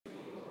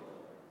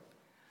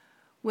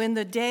When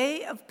the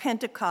day of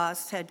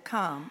Pentecost had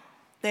come,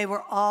 they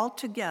were all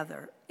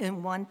together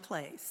in one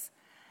place.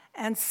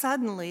 And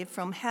suddenly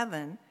from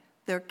heaven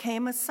there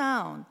came a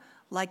sound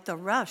like the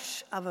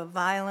rush of a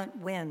violent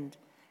wind,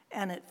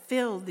 and it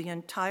filled the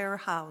entire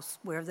house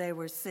where they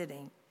were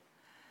sitting.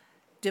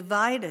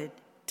 Divided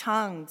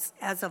tongues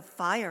as of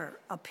fire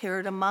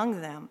appeared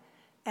among them,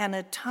 and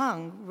a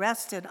tongue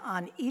rested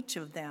on each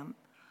of them.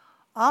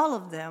 All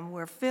of them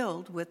were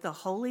filled with the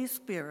Holy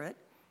Spirit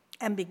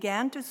and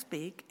began to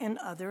speak in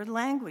other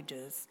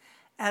languages,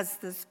 as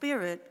the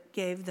Spirit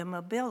gave them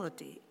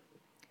ability.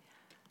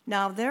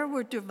 Now there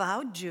were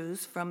devout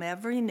Jews from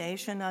every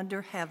nation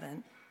under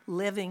heaven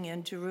living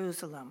in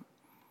Jerusalem.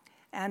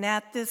 And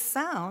at this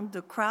sound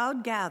the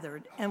crowd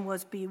gathered and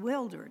was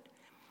bewildered,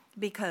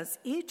 because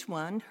each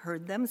one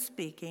heard them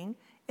speaking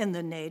in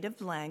the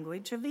native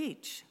language of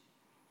each.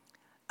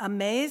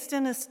 Amazed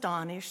and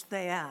astonished,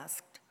 they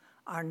asked,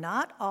 "Are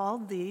not all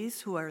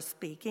these who are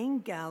speaking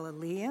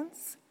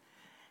Galileans?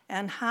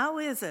 And how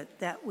is it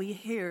that we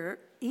hear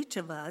each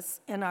of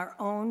us in our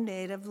own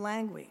native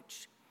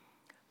language?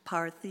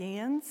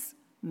 Parthians,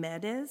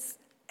 Medes,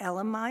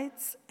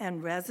 Elamites,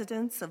 and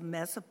residents of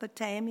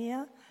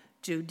Mesopotamia,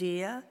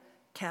 Judea,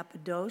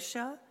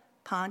 Cappadocia,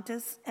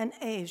 Pontus, and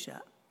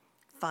Asia,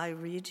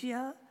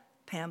 Phrygia,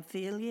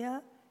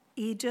 Pamphylia,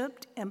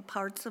 Egypt, and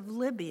parts of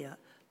Libya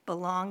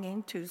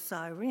belonging to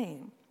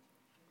Cyrene,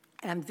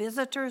 and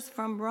visitors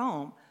from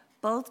Rome,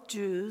 both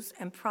Jews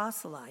and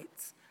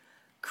proselytes,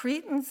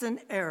 Cretans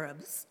and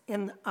Arabs,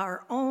 in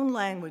our own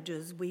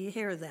languages we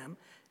hear them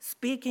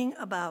speaking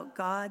about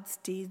God's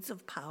deeds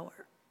of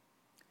power."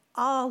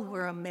 All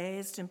were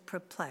amazed and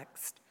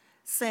perplexed,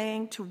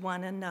 saying to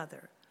one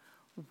another,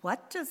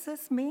 "What does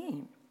this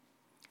mean?"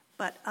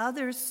 But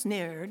others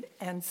sneered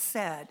and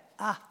said,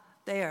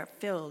 "They are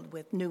filled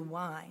with new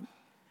wine."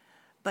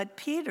 But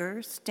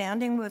Peter,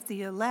 standing with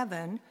the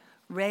 11,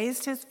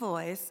 raised his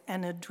voice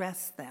and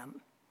addressed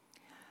them.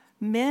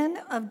 "Men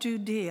of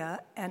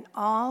Judea and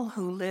all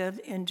who live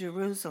in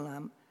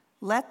Jerusalem,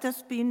 let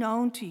this be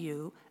known to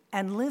you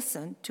and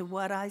listen to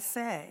what I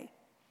say.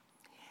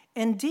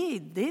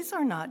 Indeed, these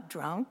are not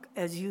drunk,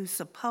 as you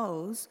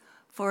suppose,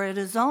 for it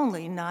is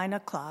only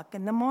 9:00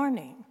 in the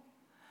morning.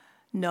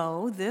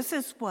 No, this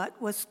is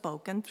what was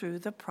spoken through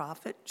the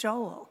prophet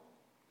Joel.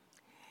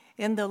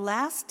 In the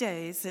last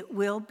days it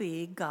will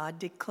be, God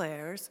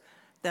declares,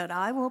 that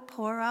I will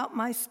pour out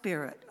my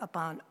Spirit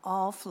upon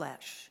all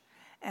flesh,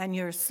 and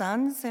your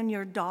sons and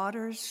your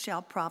daughters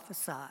shall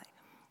prophesy,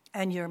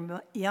 and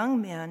your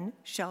young men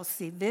shall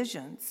see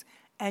visions,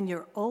 and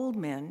your old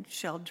men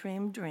shall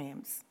dream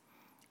dreams.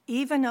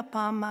 Even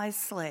upon my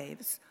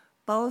slaves,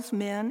 both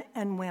men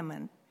and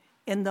women,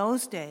 in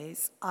those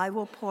days I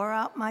will pour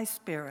out my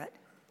Spirit,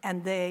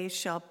 and they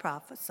shall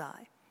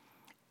prophesy.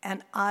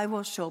 And I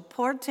will show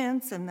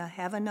portents in the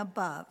heaven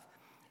above,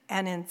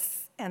 and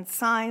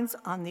signs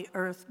on the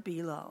earth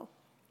below: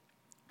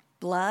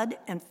 blood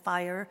and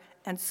fire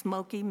and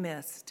smoky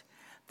mist.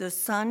 The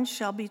sun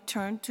shall be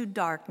turned to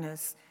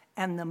darkness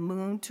and the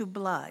moon to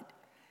blood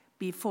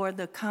before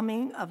the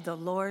coming of the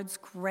Lord's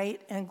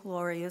great and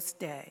glorious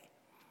day.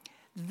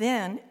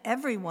 Then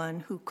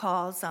everyone who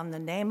calls on the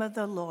name of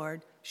the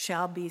Lord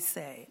shall be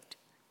saved."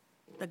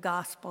 The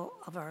gospel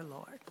of our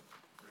Lord.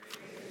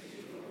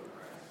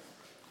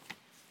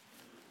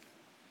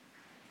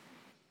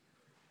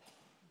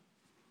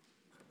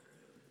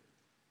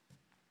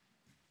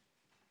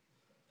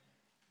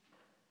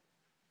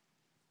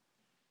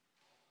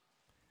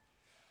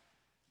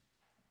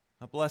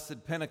 A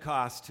blessed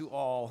Pentecost to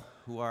all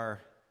who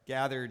are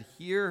gathered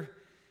here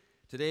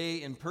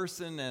today in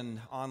person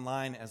and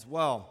online as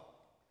well.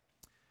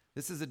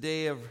 This is a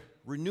day of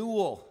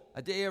renewal,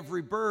 a day of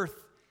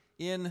rebirth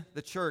in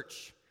the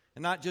church.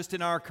 And not just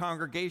in our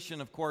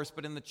congregation, of course,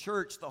 but in the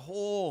church, the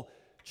whole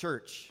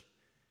church.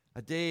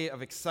 A day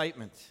of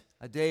excitement,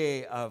 a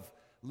day of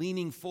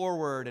leaning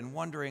forward and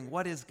wondering,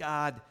 what is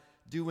God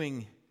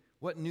doing?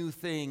 What new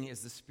thing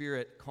is the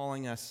Spirit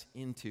calling us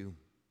into?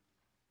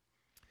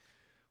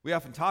 We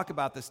often talk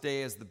about this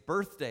day as the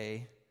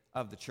birthday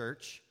of the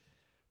church,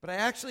 but I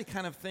actually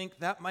kind of think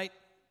that might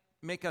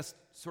make us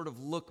sort of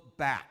look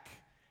back,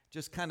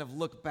 just kind of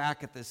look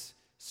back at this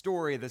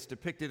story that's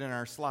depicted in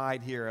our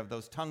slide here of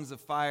those tongues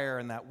of fire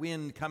and that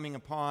wind coming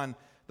upon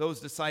those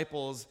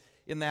disciples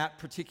in that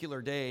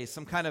particular day,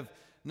 some kind of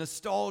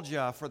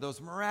nostalgia for those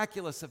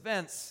miraculous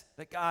events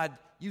that God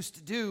used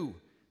to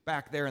do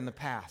back there in the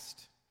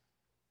past.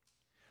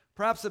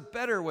 Perhaps a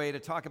better way to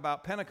talk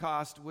about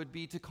Pentecost would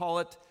be to call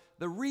it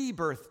the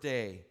rebirth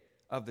day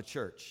of the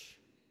church.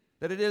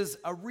 That it is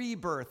a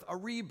rebirth, a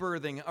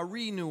rebirthing, a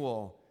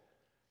renewal,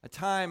 a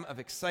time of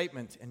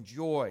excitement and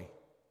joy.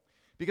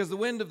 Because the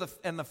wind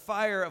and the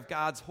fire of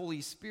God's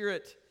Holy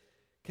Spirit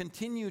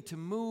continue to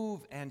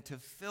move and to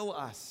fill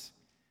us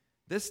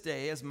this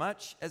day as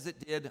much as it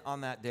did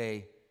on that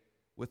day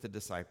with the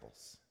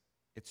disciples.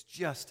 It's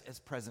just as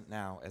present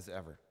now as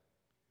ever.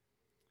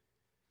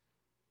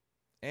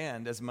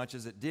 And as much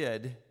as it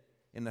did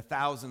in the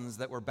thousands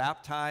that were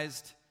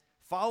baptized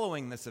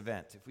following this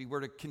event. If we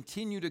were to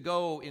continue to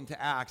go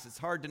into Acts, it's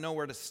hard to know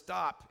where to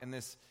stop in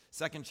this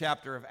second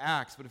chapter of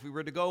Acts. But if we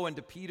were to go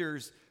into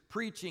Peter's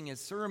preaching, his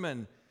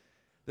sermon,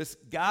 this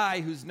guy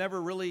who's never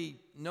really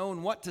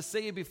known what to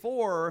say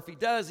before, or if he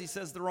does, he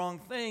says the wrong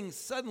thing,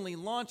 suddenly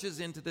launches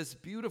into this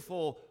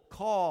beautiful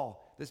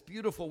call, this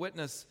beautiful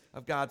witness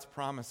of God's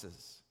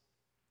promises.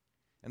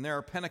 And there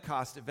are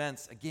Pentecost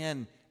events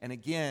again and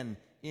again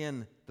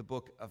in the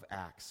book of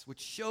Acts, which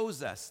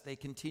shows us they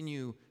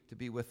continue to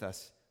be with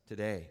us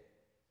today.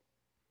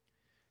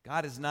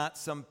 God is not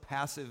some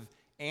passive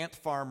ant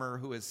farmer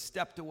who has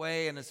stepped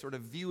away and is sort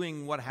of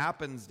viewing what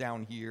happens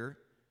down here.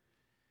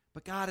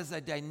 But God is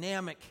a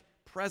dynamic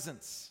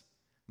presence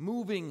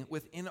moving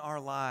within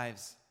our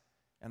lives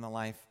and the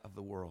life of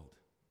the world.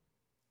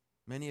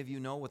 Many of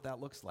you know what that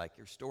looks like.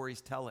 Your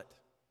stories tell it.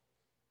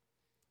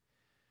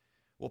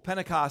 Well,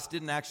 Pentecost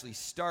didn't actually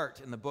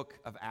start in the book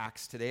of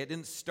Acts today. It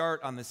didn't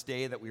start on this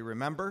day that we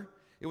remember.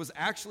 It was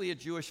actually a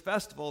Jewish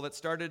festival that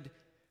started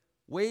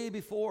way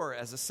before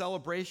as a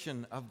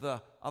celebration of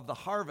the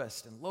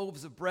harvest, and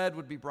loaves of bread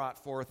would be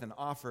brought forth and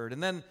offered.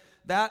 And then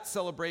that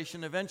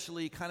celebration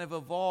eventually kind of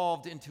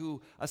evolved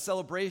into a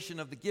celebration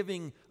of the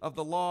giving of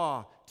the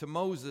law to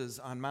Moses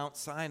on Mount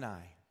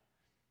Sinai.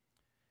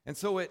 And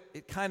so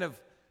it kind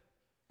of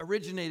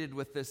originated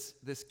with this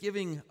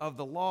giving of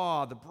the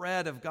law, the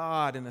bread of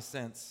God in a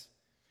sense.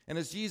 And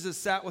as Jesus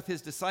sat with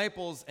his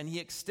disciples and he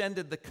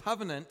extended the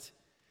covenant,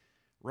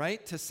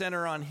 right, to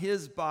center on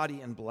his body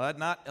and blood,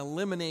 not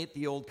eliminate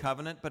the old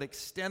covenant, but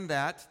extend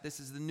that. This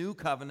is the new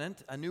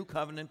covenant, a new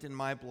covenant in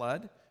my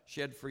blood,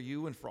 shed for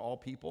you and for all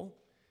people.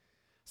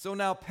 So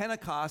now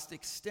Pentecost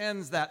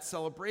extends that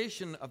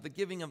celebration of the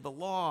giving of the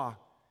law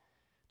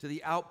to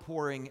the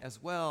outpouring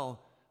as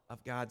well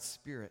of God's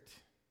Spirit.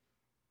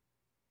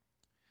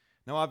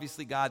 Now,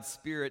 obviously, God's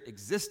Spirit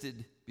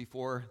existed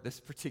before this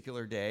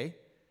particular day,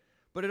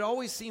 but it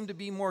always seemed to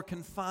be more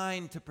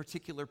confined to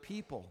particular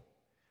people,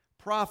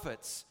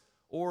 prophets,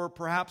 or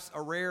perhaps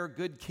a rare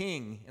good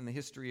king in the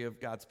history of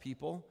God's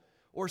people,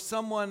 or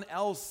someone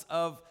else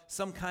of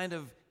some kind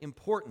of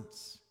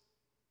importance.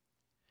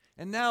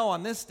 And now,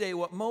 on this day,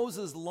 what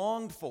Moses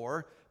longed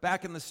for,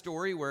 back in the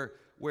story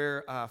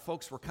where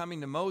folks were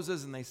coming to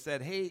Moses and they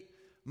said, "Hey,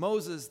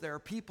 Moses, there are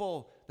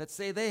people that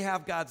say they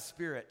have God's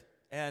Spirit,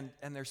 and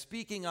they're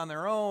speaking on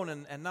their own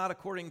and not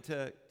according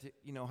to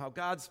how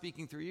God's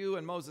speaking through you."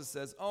 And Moses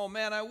says, "Oh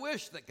man, I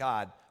wish that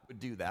God would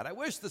do that. I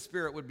wish the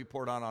Spirit would be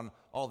poured on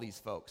all these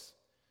folks,"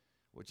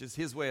 which is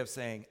his way of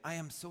saying, "I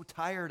am so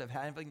tired of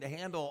having to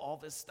handle all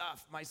this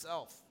stuff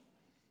myself."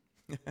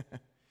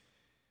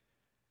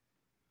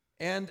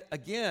 And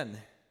again,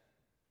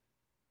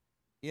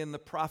 in the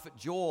prophet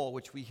Joel,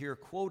 which we hear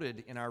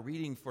quoted in our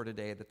reading for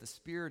today, that the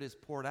Spirit is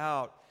poured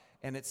out,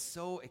 and it's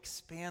so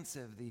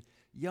expansive. The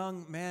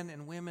young men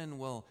and women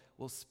will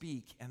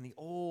speak, and the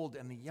old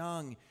and the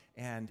young,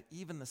 and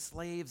even the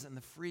slaves and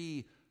the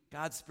free,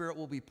 God's Spirit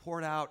will be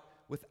poured out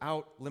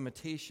without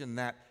limitation.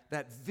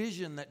 That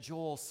vision that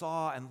Joel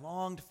saw and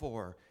longed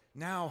for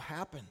now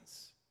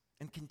happens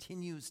and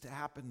continues to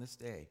happen this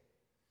day.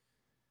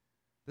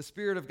 The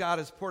Spirit of God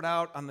is poured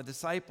out on the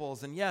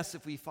disciples, and yes,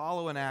 if we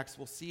follow in Acts,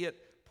 we'll see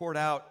it poured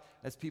out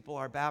as people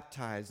are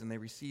baptized and they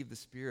receive the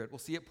Spirit. We'll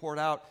see it poured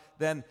out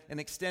then and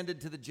extended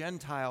to the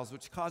Gentiles,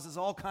 which causes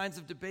all kinds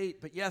of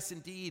debate. But yes,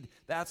 indeed,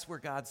 that's where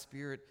God's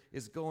Spirit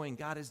is going.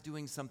 God is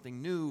doing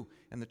something new,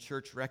 and the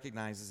church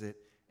recognizes it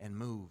and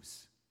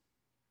moves.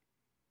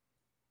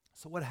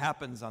 So what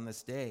happens on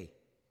this day?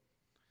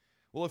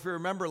 Well, if you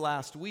remember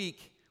last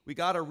week, we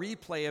got a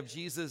replay of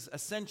Jesus'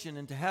 ascension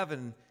into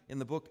heaven in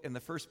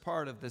the first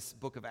part of this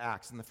book of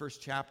Acts, in the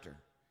first chapter.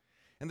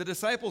 And the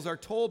disciples are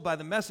told by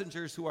the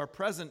messengers who are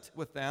present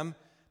with them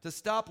to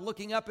stop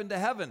looking up into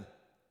heaven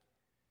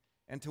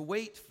and to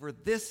wait for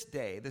this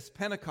day, this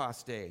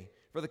Pentecost day,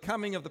 for the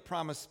coming of the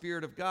promised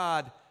Spirit of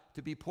God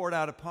to be poured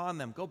out upon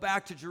them. Go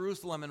back to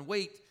Jerusalem and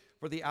wait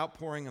for the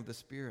outpouring of the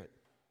Spirit.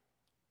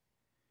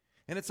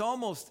 And it's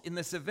almost, in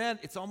this event,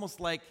 it's almost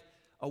like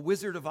a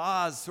Wizard of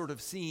Oz sort of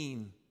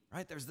scene,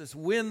 right? There's this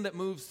wind that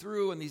moves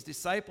through, and these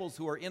disciples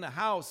who are in a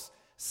house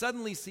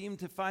suddenly seem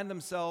to find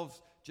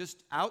themselves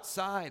just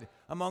outside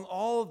among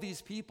all of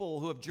these people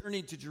who have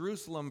journeyed to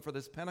Jerusalem for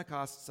this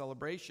Pentecost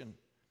celebration,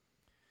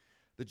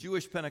 the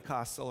Jewish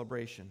Pentecost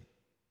celebration.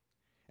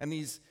 And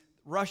these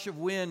rush of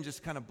wind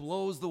just kind of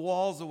blows the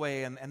walls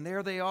away, and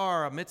there they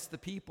are amidst the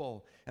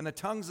people, and the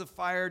tongues of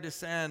fire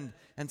descend,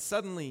 and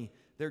suddenly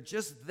they're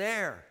just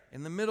there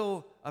in the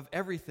middle of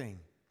everything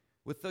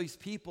with these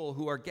people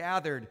who are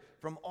gathered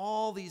from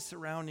all these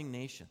surrounding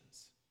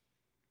nations.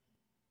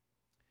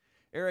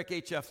 Eric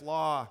H.F.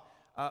 Law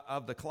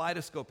of the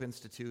Kaleidoscope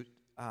Institute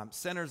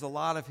centers a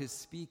lot of his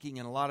speaking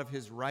and a lot of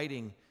his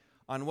writing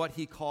on what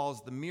he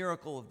calls the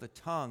miracle of the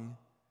tongue,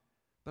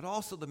 but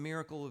also the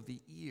miracle of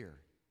the ear.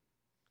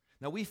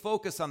 Now, we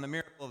focus on the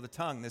miracle of the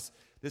tongue,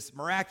 this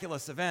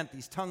miraculous event,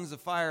 these tongues of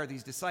fire,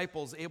 these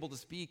disciples able to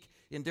speak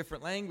in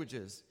different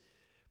languages.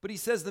 But he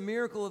says the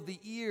miracle of the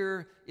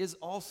ear is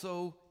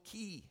also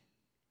key.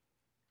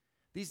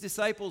 These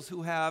disciples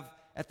who have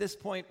at this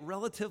point,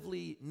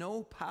 relatively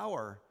no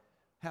power,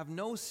 have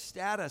no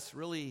status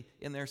really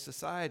in their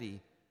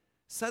society,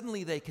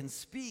 suddenly they can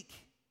speak,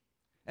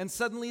 and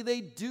suddenly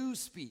they do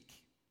speak.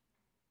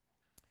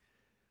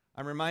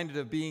 I'm reminded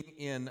of being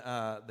in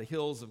the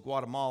hills of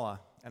Guatemala,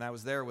 and I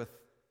was there with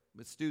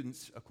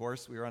students, of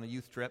course. We were on a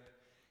youth trip,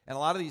 and a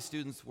lot of these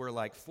students were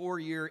like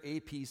 4-year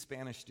AP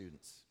Spanish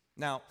students.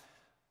 Now,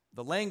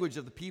 the language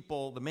of the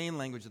people, the main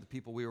language of the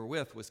people we were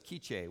with was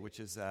Quiche, which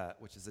is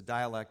a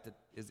dialect that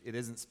it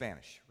isn't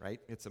Spanish, right?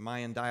 It's a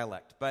Mayan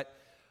dialect. But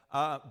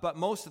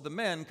most of the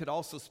men could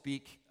also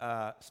speak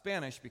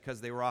Spanish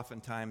because they were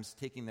oftentimes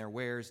taking their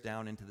wares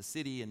down into the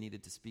city and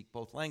needed to speak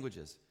both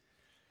languages.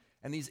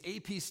 And these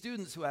AP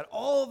students who had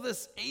all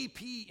this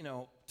AP,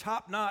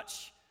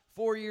 top-notch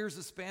 4 years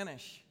of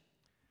Spanish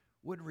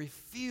would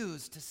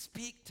refuse to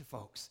speak to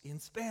folks in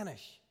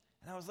Spanish.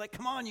 And I was like,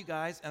 come on, you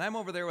guys. And I'm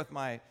over there with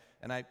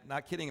and I'm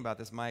not kidding about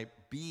this, my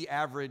B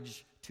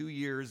average 2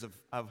 years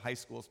of high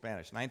school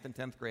Spanish. 9th and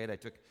 10th grade, I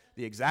took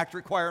the exact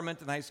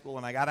requirement in high school,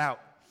 and I got out.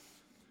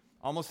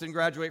 Almost didn't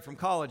graduate from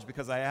college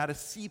because I had a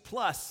C+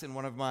 in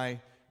one of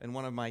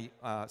my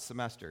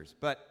semesters.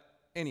 But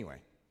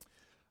anyway,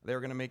 they were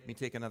going to make me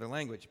take another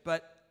language.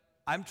 But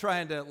I'm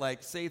trying to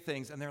say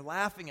things, and they're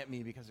laughing at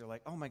me because they're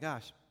like, oh my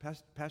gosh,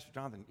 Pastor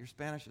Jonathan, your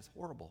Spanish is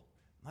horrible.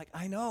 I'm like,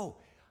 I know.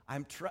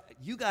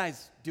 You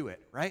guys do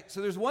it, right? So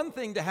there's one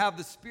thing to have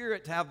the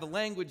Spirit, to have the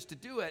language to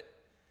do it,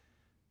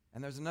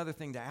 and there's another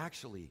thing to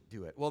actually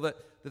do it. Well,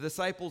 the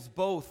disciples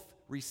both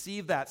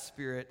receive that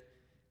Spirit,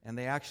 and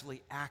they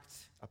actually act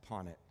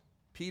upon it.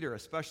 Peter,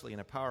 especially, in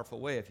a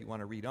powerful way, if you want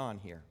to read on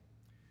here.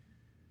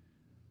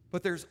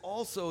 But there's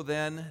also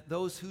then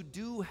those who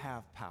do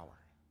have power.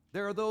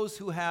 There are those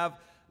who have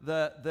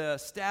the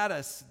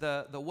status,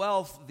 the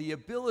wealth, the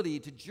ability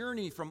to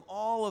journey from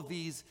all of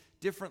these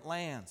different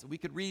lands. We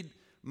could read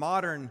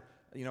modern,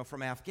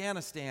 from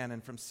Afghanistan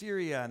and from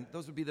Syria, and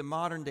those would be the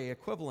modern day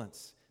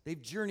equivalents.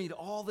 They've journeyed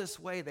all this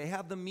way. They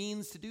have the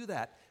means to do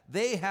that.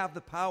 They have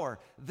the power.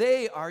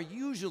 They are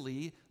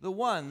usually the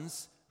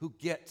ones who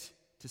get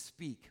to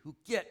speak, who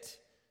get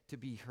to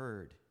be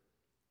heard.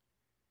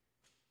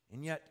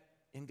 And yet,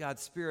 in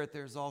God's Spirit,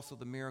 there's also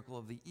the miracle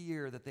of the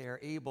ear, that they are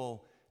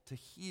able to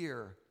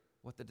hear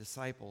what the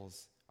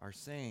disciples are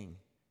saying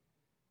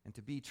and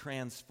to be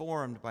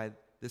transformed by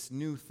this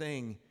new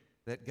thing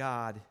that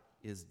God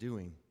is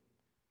doing.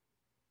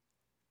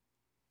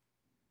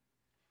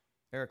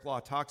 Eric Law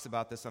talks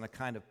about this on a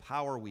kind of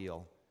power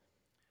wheel,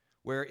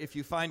 where if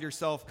you find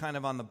yourself kind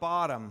of on the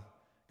bottom,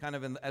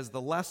 as the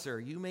lesser,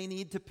 you may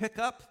need to pick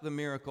up the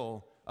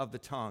miracle of the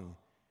tongue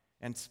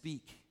and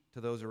speak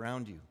to those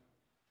around you.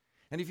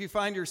 And if you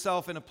find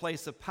yourself in a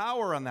place of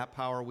power on that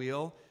power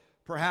wheel,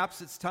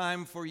 perhaps it's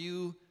time for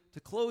you to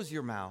close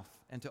your mouth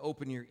and to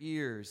open your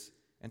ears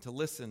and to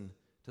listen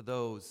to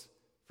those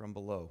from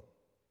below.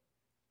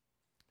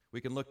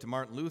 We can look to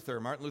Martin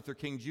Luther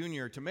King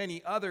Jr., to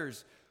many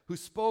others who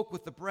spoke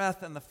with the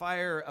breath and the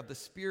fire of the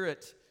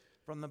Spirit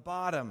from the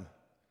bottom,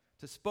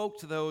 to spoke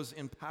to those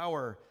in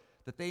power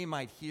that they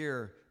might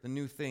hear the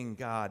new thing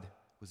God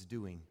was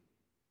doing.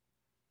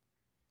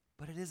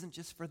 But it isn't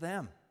just for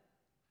them.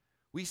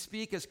 We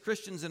speak as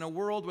Christians in a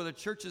world where the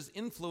church's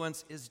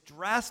influence is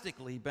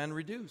drastically been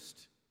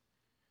reduced,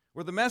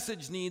 where the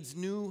message needs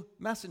new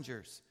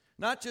messengers,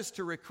 not just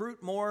to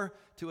recruit more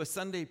to a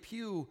Sunday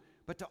pew,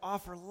 but to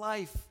offer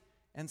life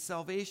and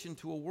salvation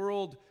to a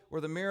world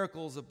where the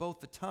miracles of both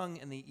the tongue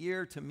and the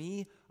ear, to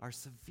me, are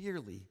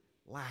severely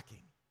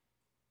lacking.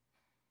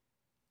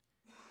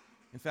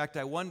 In fact,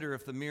 I wonder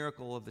if the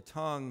miracle of the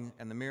tongue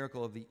and the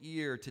miracle of the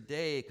ear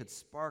today could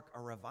spark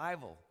a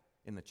revival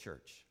in the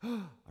church.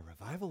 A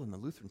revival in the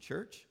Lutheran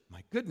church?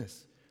 My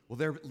goodness. Will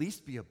there at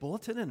least be a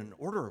bulletin and an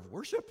order of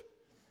worship?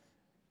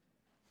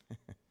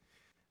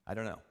 I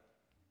don't know.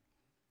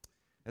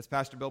 As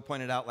Pastor Bill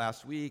pointed out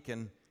last week,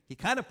 and he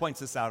kind of points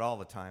this out all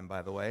the time,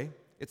 by the way,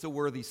 it's a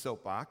worthy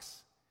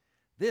soapbox.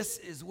 This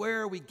is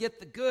where we get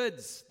the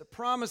goods, the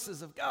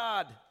promises of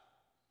God.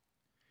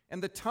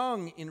 And the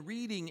tongue in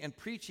reading and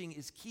preaching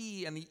is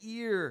key, and the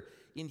ear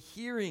in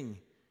hearing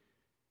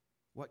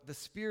what the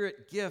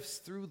Spirit gifts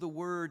through the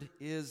Word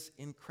is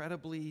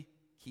incredibly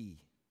key.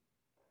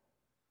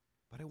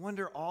 But I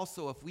wonder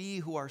also if we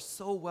who are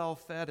so well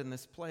fed in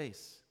this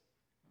place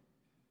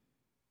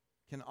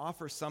can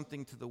offer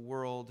something to the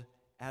world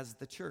as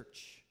the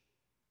church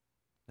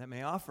that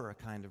may offer a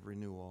kind of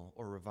renewal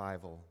or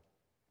revival.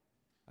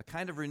 A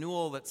kind of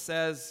renewal that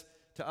says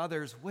to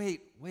others,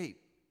 wait,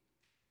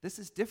 this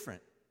is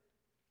different.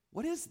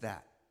 What is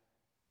that?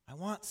 I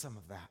want some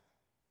of that.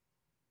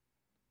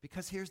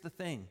 Because here's the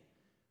thing.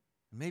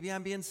 Maybe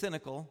I'm being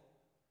cynical,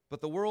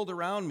 but the world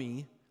around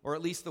me, or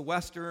at least the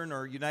Western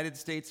or United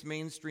States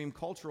mainstream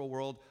cultural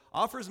world,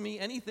 offers me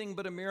anything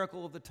but a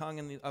miracle of the tongue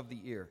and of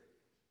the ear.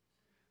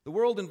 The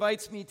world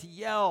invites me to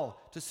yell,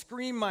 to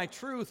scream my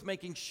truth,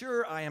 making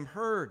sure I am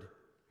heard.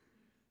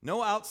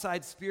 No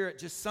outside spirit,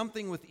 just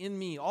something within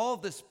me, all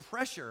of this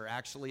pressure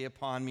actually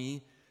upon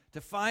me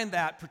to find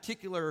that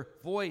particular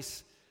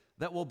voice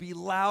that will be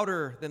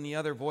louder than the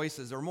other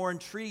voices or more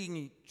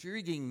intriguing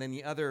than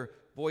the other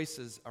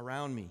voices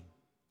around me.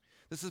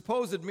 The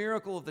supposed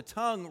miracle of the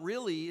tongue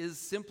really is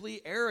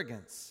simply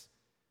arrogance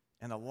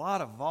and a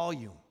lot of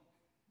volume.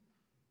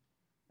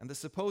 And the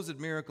supposed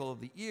miracle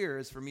of the ear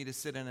is for me to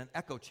sit in an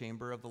echo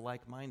chamber of the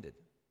like-minded.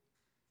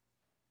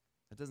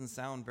 That doesn't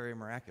sound very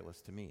miraculous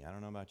to me. I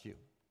don't know about you.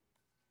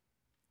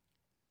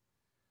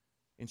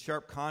 In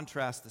sharp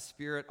contrast, the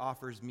Spirit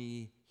offers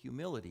me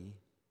humility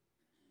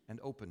and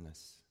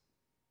openness.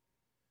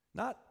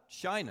 Not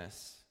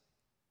shyness.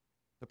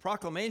 The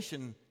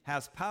proclamation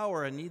has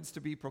power and needs to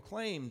be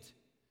proclaimed,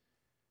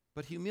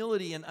 but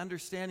humility and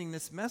understanding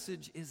this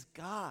message is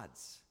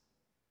God's,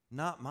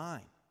 not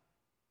mine.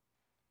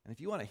 And if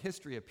you want a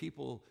history of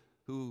people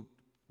who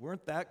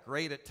weren't that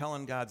great at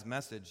telling God's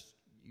message,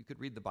 you could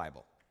read the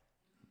Bible.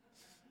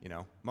 You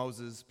know,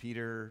 Moses,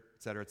 Peter,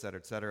 et cetera, et cetera,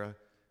 et cetera.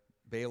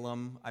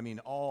 Balaam,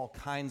 all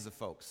kinds of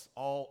folks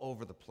all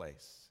over the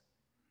place.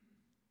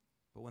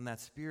 But when that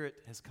Spirit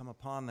has come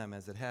upon them,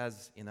 as it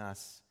has in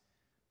us,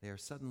 they are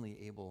suddenly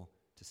able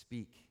to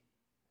speak.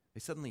 They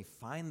suddenly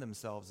find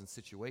themselves in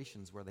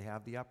situations where they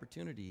have the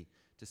opportunity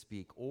to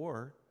speak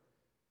or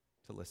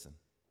to listen.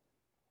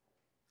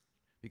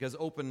 Because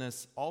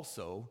openness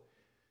also,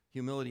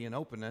 humility and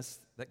openness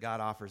that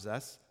God offers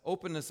us,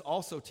 openness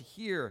also to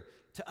hear,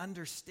 to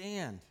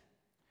understand.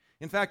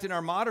 In fact, in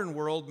our modern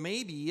world,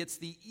 maybe it's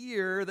the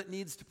ear that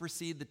needs to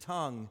precede the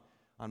tongue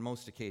on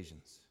most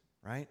occasions,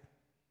 right?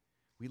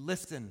 We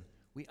listen,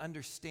 we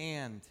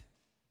understand,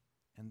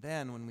 and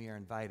then when we are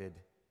invited,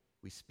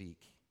 we speak.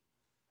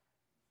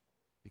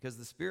 Because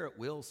the Spirit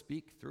will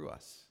speak through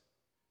us,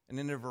 and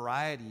in a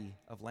variety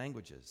of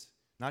languages.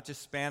 Not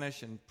just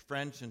Spanish and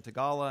French and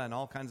Tagalog and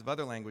all kinds of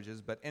other languages,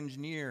 but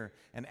engineer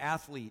and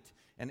athlete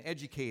and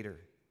educator.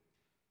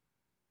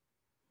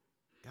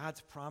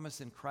 God's promise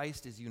in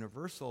Christ is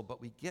universal,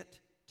 but we get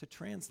to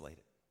translate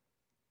it.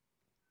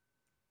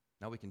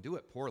 Now, we can do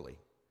it poorly.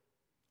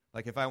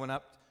 Like if I went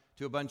up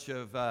to a bunch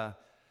of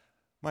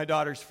my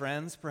daughter's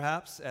friends,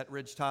 perhaps, at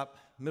Ridgetop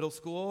Middle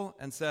School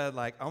and said,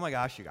 oh my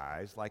gosh, you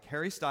guys,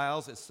 Harry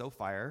Styles is so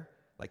fire.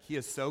 He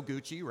is so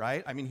Gucci,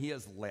 right? He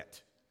is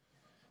lit.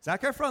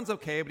 Zac Efron's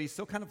okay, but he's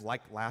still kind of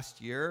like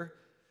last year.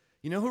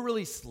 You know who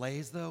really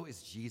slays, though,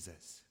 is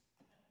Jesus.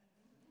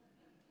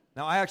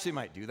 Now, I actually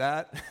might do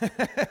that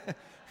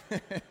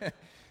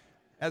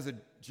as a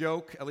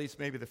joke, at least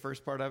maybe the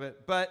first part of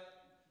it, but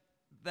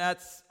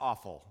that's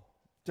awful.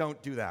 Don't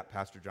do that,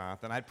 Pastor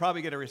Jonathan. I'd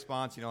probably get a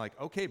response,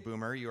 okay,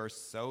 boomer, you are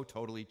so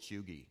totally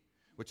chuggy,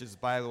 which is,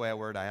 by the way, a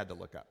word I had to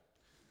look up.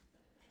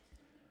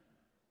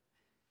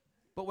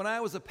 But when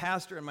I was a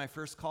pastor in my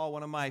first call,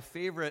 one of my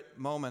favorite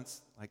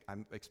moments,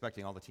 I'm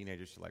expecting all the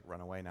teenagers to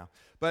run away now,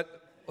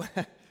 but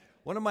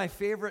one of my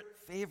favorite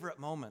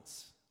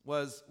moments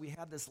was we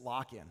had this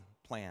lock-in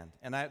planned,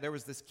 and there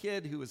was this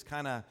kid who was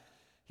kind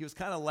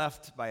of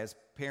left by his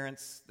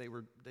parents.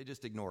 They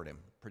just ignored him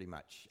pretty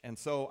much, and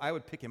so I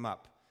would pick him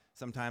up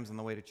sometimes on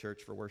the way to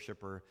church for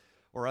worship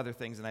or other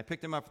things, and I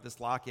picked him up for this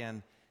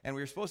lock-in, and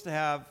we were supposed to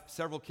have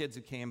several kids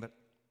who came, but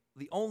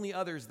the only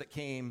others that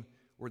came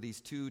were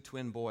these two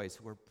twin boys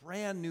who were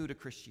brand new to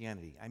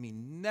Christianity.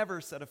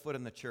 Never set a foot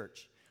in the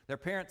church. Their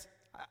parents,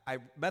 I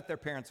met their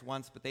parents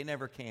once, but they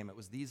never came. It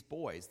was these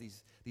boys,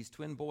 these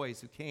twin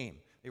boys who came.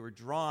 They were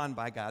drawn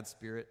by God's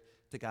Spirit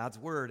to God's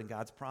Word and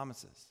God's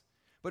promises.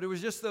 But it was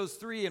just those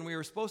three, and we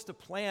were supposed to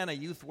plan a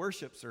youth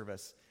worship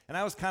service. And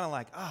I was kind of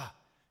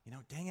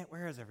dang it,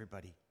 where is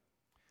everybody?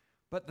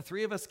 But the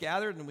three of us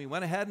gathered, and we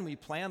went ahead and we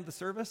planned the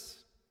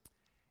service.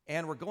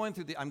 And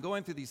I'm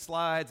going through these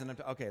slides, and then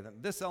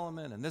this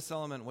element and this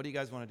element, what do you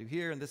guys want to do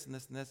here, and this and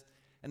this and this?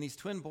 And these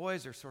twin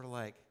boys are sort of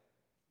like,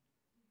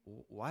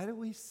 why do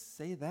we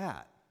say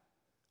that?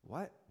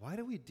 Why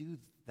do we do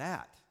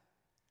that?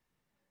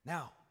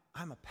 Now,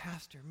 I'm a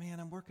pastor, man,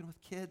 I'm working with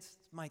kids,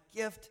 it's my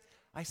gift.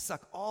 I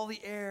suck all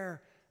the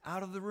air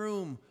out of the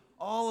room.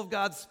 All of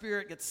God's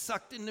Spirit gets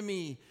sucked into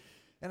me,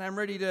 and I'm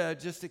ready to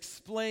just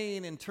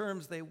explain in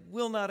terms they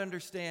will not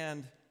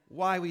understand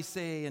why we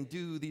say and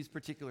do these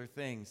particular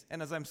things.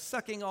 And as I'm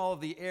sucking all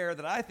of the air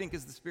that I think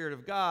is the Spirit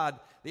of God,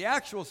 the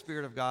actual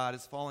Spirit of God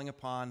is falling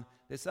upon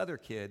this other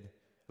kid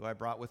who I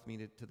brought with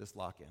me to this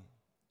lock-in.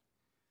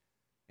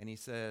 And he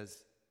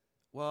says,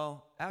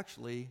 well,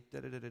 actually,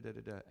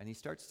 da-da-da-da-da-da. And he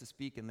starts to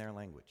speak in their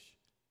language,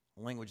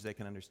 a language they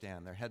can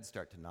understand. Their heads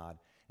start to nod.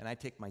 And I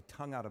take my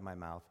tongue out of my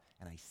mouth,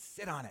 and I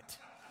sit on it.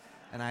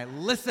 And I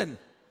listen.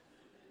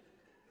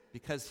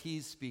 Because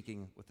he's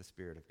speaking with the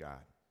Spirit of God.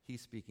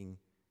 He's speaking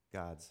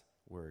God's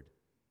Word.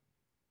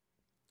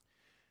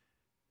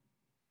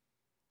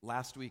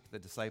 Last week, the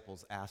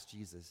disciples asked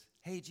Jesus,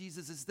 hey,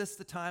 Jesus, is this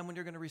the time when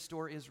you're going to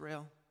restore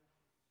Israel?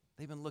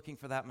 They've been looking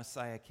for that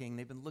Messiah king.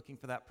 They've been looking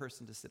for that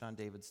person to sit on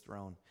David's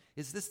throne.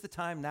 Is this the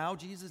time now,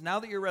 Jesus? Now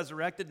that you're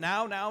resurrected,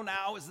 now,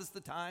 is this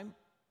the time?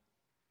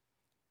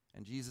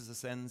 And Jesus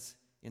ascends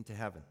into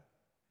heaven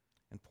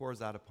and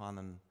pours out upon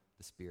them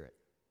the Spirit.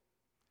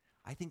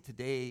 I think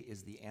today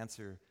is the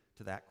answer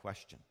to that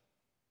question.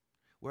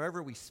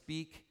 Wherever we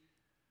speak,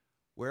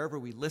 wherever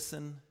we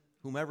listen,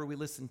 whomever we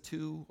listen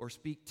to or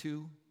speak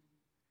to,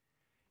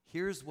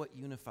 here's what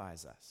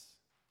unifies us.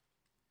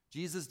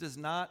 Jesus does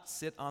not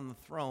sit on the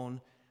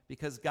throne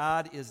because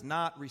God is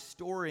not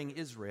restoring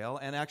Israel,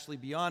 and actually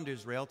beyond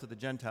Israel to the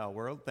Gentile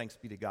world, thanks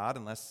be to God,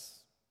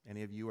 unless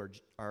any of you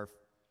are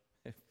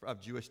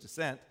of Jewish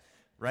descent,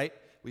 right?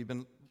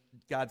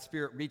 God's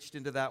Spirit reached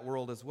into that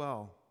world as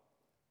well.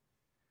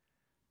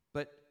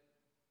 But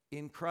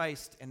in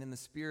Christ and in the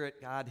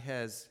Spirit, God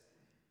has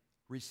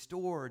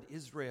restored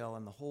Israel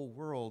and the whole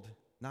world,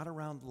 not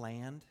around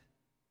land,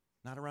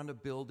 not around a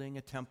building,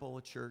 a temple,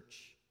 a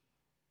church,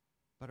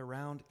 but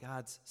around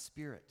God's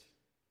Spirit,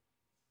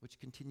 which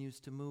continues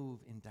to move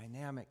in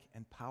dynamic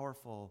and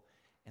powerful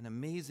and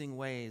amazing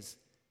ways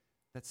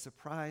that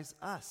surprise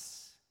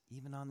us,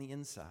 even on the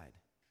inside,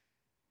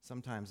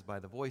 sometimes by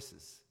the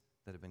voices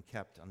that have been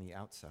kept on the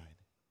outside,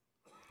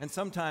 and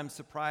sometimes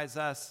surprise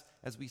us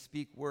as we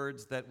speak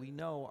words that we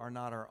know are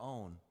not our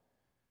own,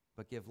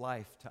 but give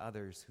life to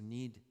others who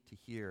need to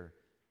hear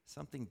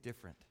something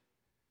different,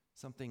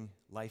 something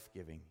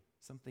life-giving,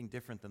 something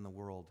different than the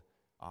world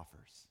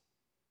offers.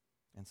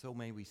 And so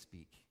may we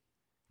speak,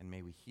 and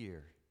may we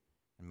hear,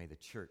 and may the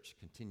church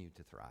continue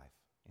to thrive.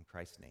 In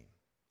Christ's name,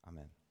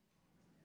 amen.